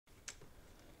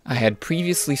I had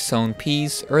previously sown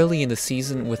peas early in the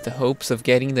season with the hopes of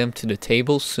getting them to the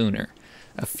table sooner.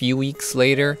 A few weeks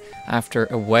later, after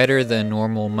a wetter than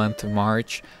normal month of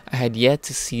March, I had yet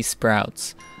to see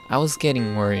sprouts. I was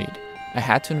getting worried. I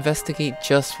had to investigate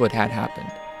just what had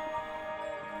happened.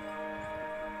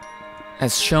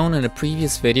 As shown in a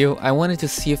previous video, I wanted to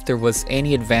see if there was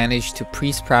any advantage to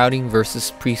pre-sprouting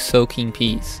versus pre-soaking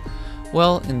peas.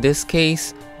 Well, in this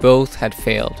case, both had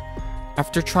failed.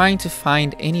 After trying to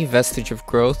find any vestige of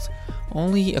growth,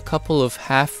 only a couple of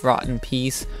half-rotten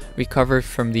peas recovered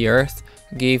from the earth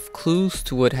gave clues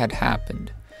to what had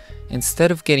happened. Instead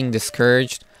of getting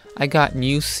discouraged, I got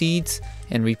new seeds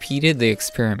and repeated the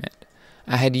experiment.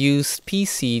 I had used pea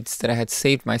seeds that I had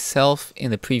saved myself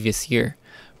in the previous year.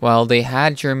 While they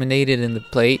had germinated in the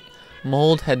plate,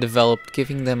 mold had developed,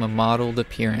 giving them a mottled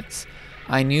appearance.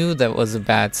 I knew that was a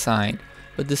bad sign,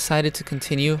 but decided to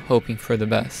continue hoping for the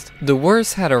best. The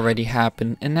worst had already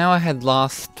happened, and now I had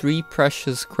lost 3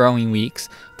 precious growing weeks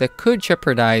that could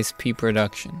jeopardize pea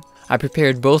production. I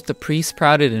prepared both the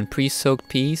pre-sprouted and pre-soaked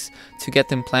peas to get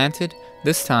them planted,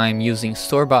 this time using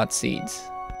store-bought seeds.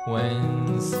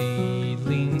 When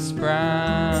seedlings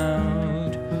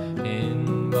sprout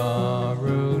in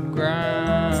borrowed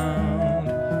ground,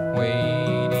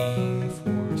 waiting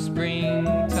for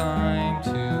springtime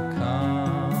to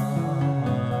come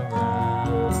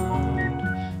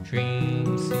around,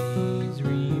 dream seeds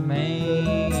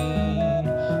remain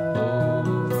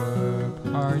over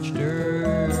parched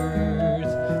earth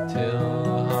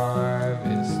till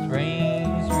harvest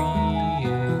rains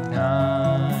reignite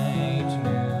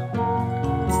new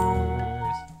birth.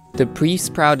 The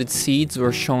pre-sprouted seeds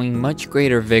were showing much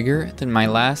greater vigor than my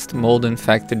last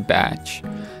mold-infected batch.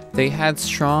 They had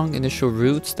strong initial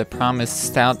roots that promised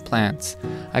stout plants.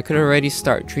 I could already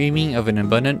start dreaming of an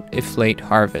abundant, if late,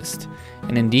 harvest.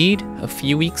 And indeed, a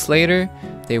few weeks later,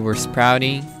 they were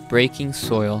sprouting, breaking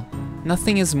soil.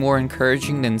 Nothing is more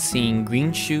encouraging than seeing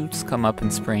green shoots come up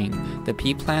in spring. The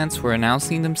pea plants were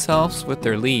announcing themselves with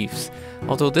their leaves,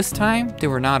 although this time they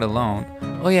were not alone.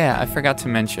 Oh yeah, I forgot to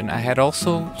mention, I had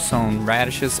also sown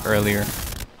radishes earlier.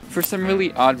 For some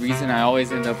really odd reason, I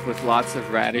always end up with lots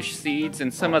of radish seeds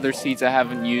and some other seeds I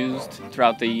haven't used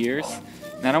throughout the years.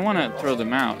 And I don't want to throw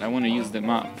them out, I want to use them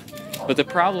up. But the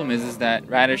problem is that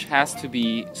radish has to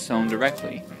be sown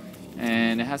directly.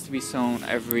 And it has to be sown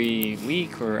every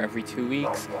week or every 2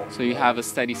 weeks, so you have a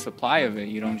steady supply of it.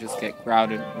 You don't just get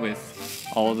crowded with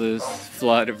all this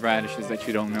flood of radishes that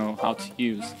you don't know how to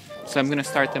use. So I'm going to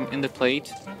start them in the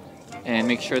plate and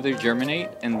make sure they germinate,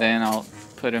 and then I'll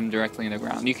put them directly in the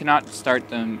ground. You cannot start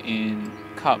them in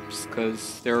cups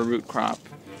because they're a root crop.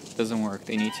 It doesn't work.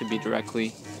 They need to be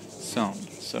directly sown.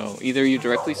 So either you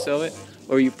directly sow it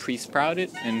or you pre-sprout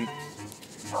it and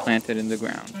plant it in the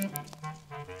ground.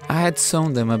 I had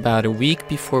sown them about a week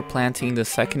before planting the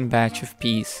second batch of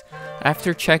peas.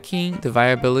 After checking the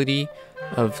viability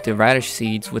of the radish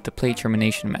seeds with the plate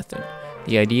germination method,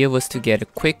 the idea was to get a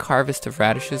quick harvest of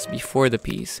radishes before the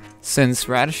peas, since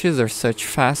radishes are such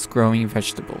fast-growing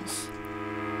vegetables.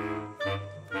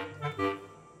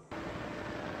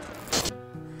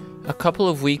 A couple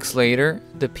of weeks later,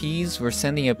 the peas were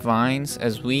sending up vines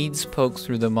as weeds poked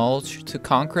through the mulch to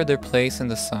conquer their place in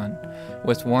the sun.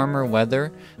 With warmer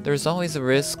weather, there's always a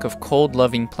risk of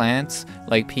cold-loving plants,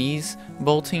 like peas,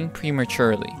 bolting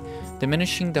prematurely,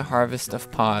 diminishing the harvest of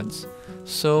pods.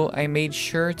 So I made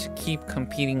sure to keep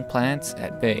competing plants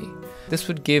at bay. This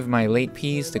would give my late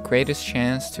peas the greatest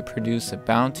chance to produce a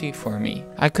bounty for me.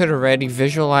 I could already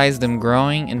visualize them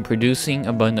growing and producing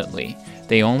abundantly.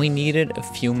 They only needed a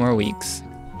few more weeks.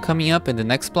 Coming up in the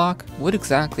next block, what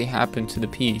exactly happened to the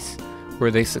peas?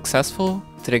 Were they successful?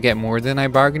 Did I get more than I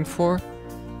bargained for?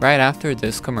 Right after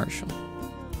this commercial.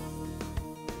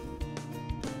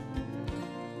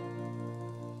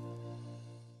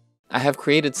 I have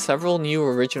created several new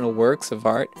original works of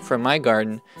art from my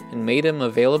garden and made them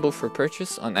available for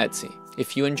purchase on Etsy.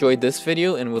 If you enjoyed this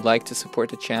video and would like to support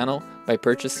the channel by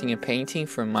purchasing a painting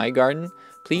from my garden,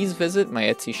 please visit my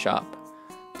Etsy shop.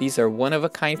 These are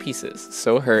one-of-a-kind pieces,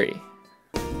 so hurry!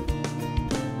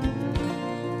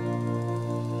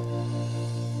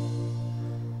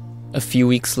 A few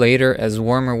weeks later, as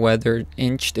warmer weather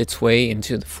inched its way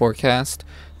into the forecast,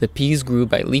 the peas grew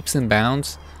by leaps and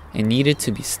bounds and needed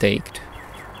to be staked.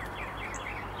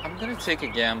 I'm gonna take a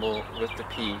gamble with the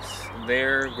peas.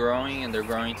 They're growing and they're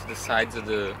growing to the sides of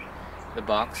the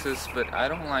boxes, but I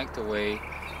don't like the way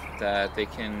that they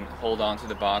can hold on to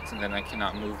the box and then I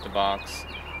cannot move the box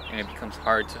and it becomes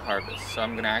hard to harvest. So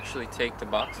I'm gonna actually take the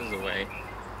boxes away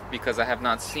because I have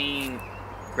not seen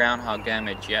groundhog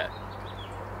damage yet.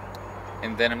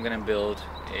 And then I'm gonna build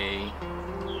a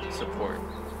support.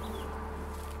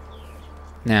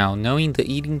 Now, knowing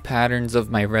the eating patterns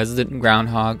of my resident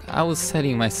groundhog, I was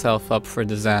setting myself up for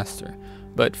disaster.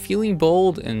 But feeling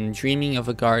bold and dreaming of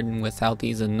a garden without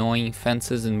these annoying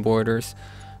fences and borders,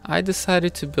 I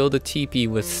decided to build a teepee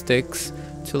with sticks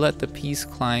to let the peas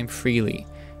climb freely,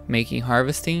 making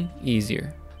harvesting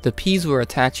easier. The peas were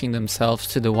attaching themselves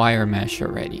to the wire mesh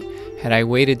already. Had I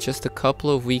waited just a couple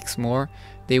of weeks more,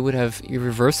 they would have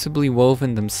irreversibly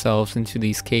woven themselves into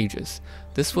these cages.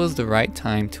 This was the right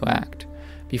time to act.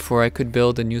 Before I could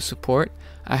build a new support,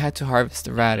 I had to harvest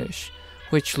the radish,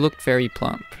 which looked very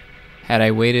plump. Had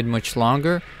I waited much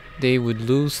longer, they would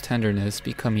lose tenderness,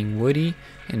 becoming woody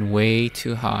and way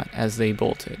too hot as they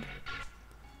bolted.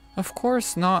 Of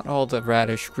course, not all the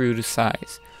radish grew to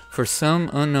size. For some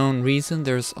unknown reason,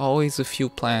 there's always a few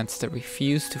plants that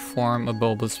refuse to form a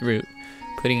bulbous root,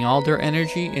 putting all their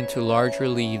energy into larger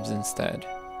leaves instead.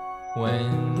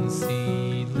 When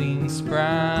seedlings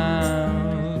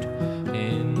sprout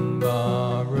in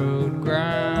borrowed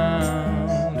ground,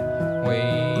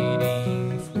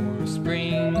 waiting for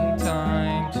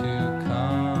springtime to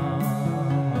come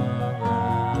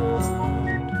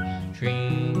around,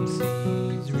 dream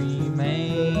seeds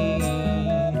remain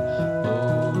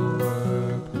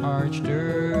over parched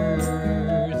earth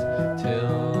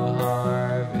till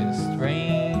harvest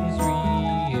rains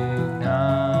reignite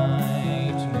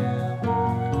new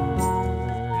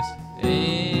birth.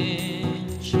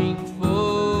 Inching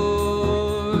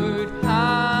forward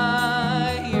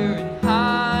higher and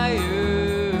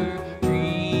higher,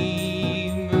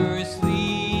 dreamers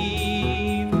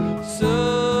leave,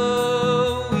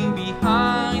 sowing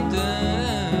behind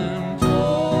them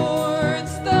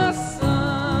towards the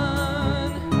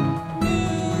sun.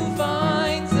 New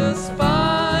vines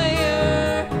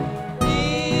aspire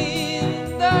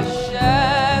in the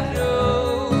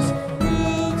shadows,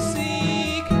 roots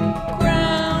seek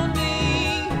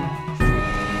grounding,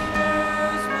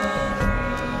 dreamers will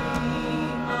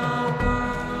dream a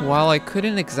world. While I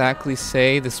couldn't exactly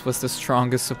say this was the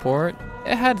strongest support,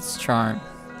 it had its charm.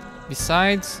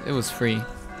 Besides, it was free.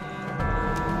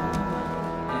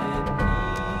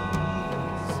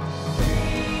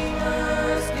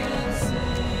 Dreamers can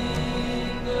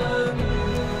sing a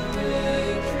new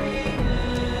victory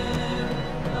hymn,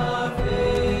 a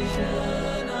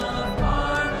vision of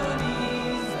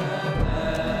harmonies that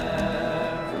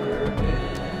never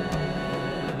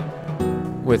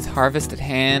been. With harvest at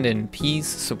hand and peas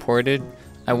supported,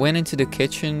 I went into the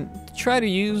kitchen to try to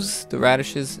use the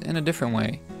radishes in a different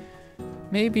way.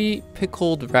 Maybe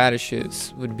pickled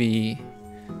radishes would be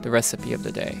the recipe of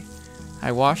the day.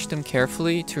 I washed them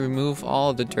carefully to remove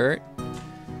all of the dirt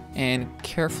and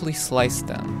carefully sliced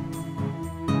them.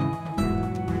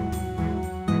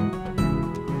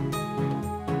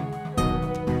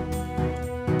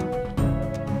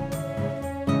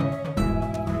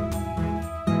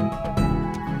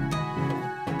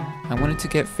 I wanted to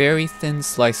get very thin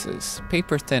slices,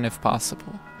 paper thin if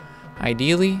possible.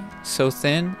 Ideally, so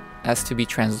thin as to be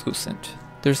translucent.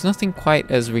 There's nothing quite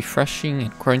as refreshing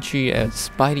and crunchy as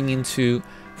biting into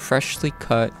freshly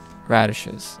cut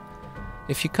radishes.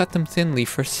 If you cut them thinly,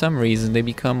 for some reason they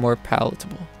become more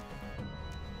palatable.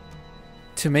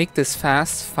 To make this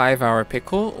fast 5-hour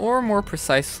pickle, or more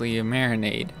precisely a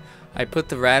marinade, I put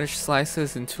the radish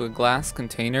slices into a glass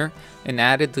container and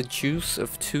added the juice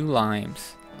of 2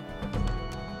 limes.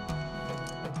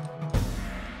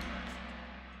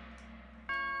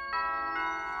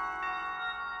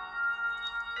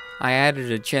 I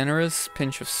added a generous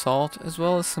pinch of salt as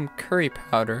well as some curry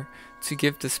powder to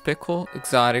give this pickle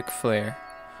exotic flair.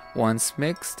 Once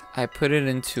mixed, I put it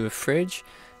into a fridge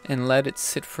and let it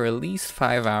sit for at least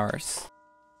 5 hours.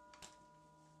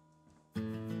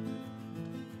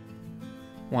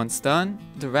 Once done,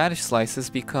 the radish slices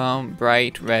become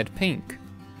bright red pink.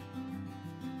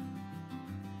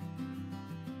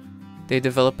 They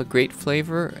develop a great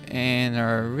flavor and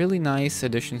are really nice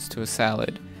additions to a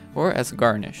salad, or as a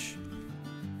garnish.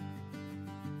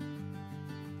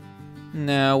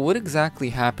 Now, what exactly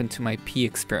happened to my pea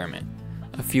experiment?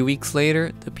 A few weeks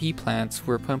later, the pea plants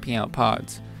were pumping out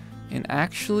pods, and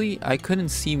actually I couldn't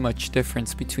see much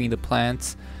difference between the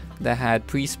plants that had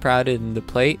pre-sprouted in the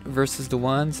plate versus the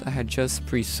ones I had just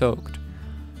pre-soaked.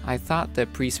 I thought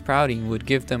that pre-sprouting would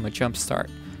give them a jump start,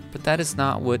 but that is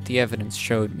not what the evidence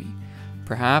showed me.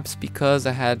 Perhaps because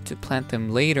I had to plant them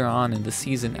later on in the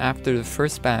season after the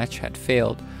first batch had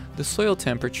failed, the soil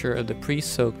temperature of the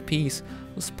pre-soaked peas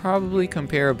was probably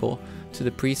comparable to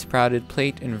the pre-sprouted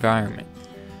plate environment,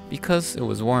 because it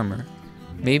was warmer.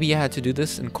 Maybe I had to do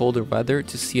this in colder weather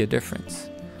to see a difference.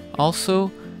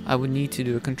 Also, I would need to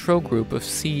do a control group of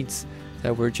seeds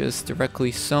that were just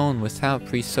directly sown without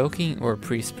pre-soaking or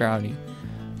pre-sprouting.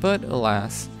 But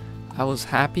alas, I was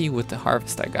happy with the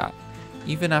harvest I got.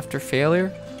 Even after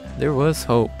failure, there was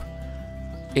hope.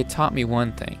 It taught me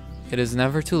one thing: it is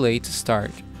never too late to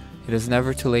start. It is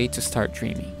never too late to start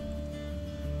dreaming.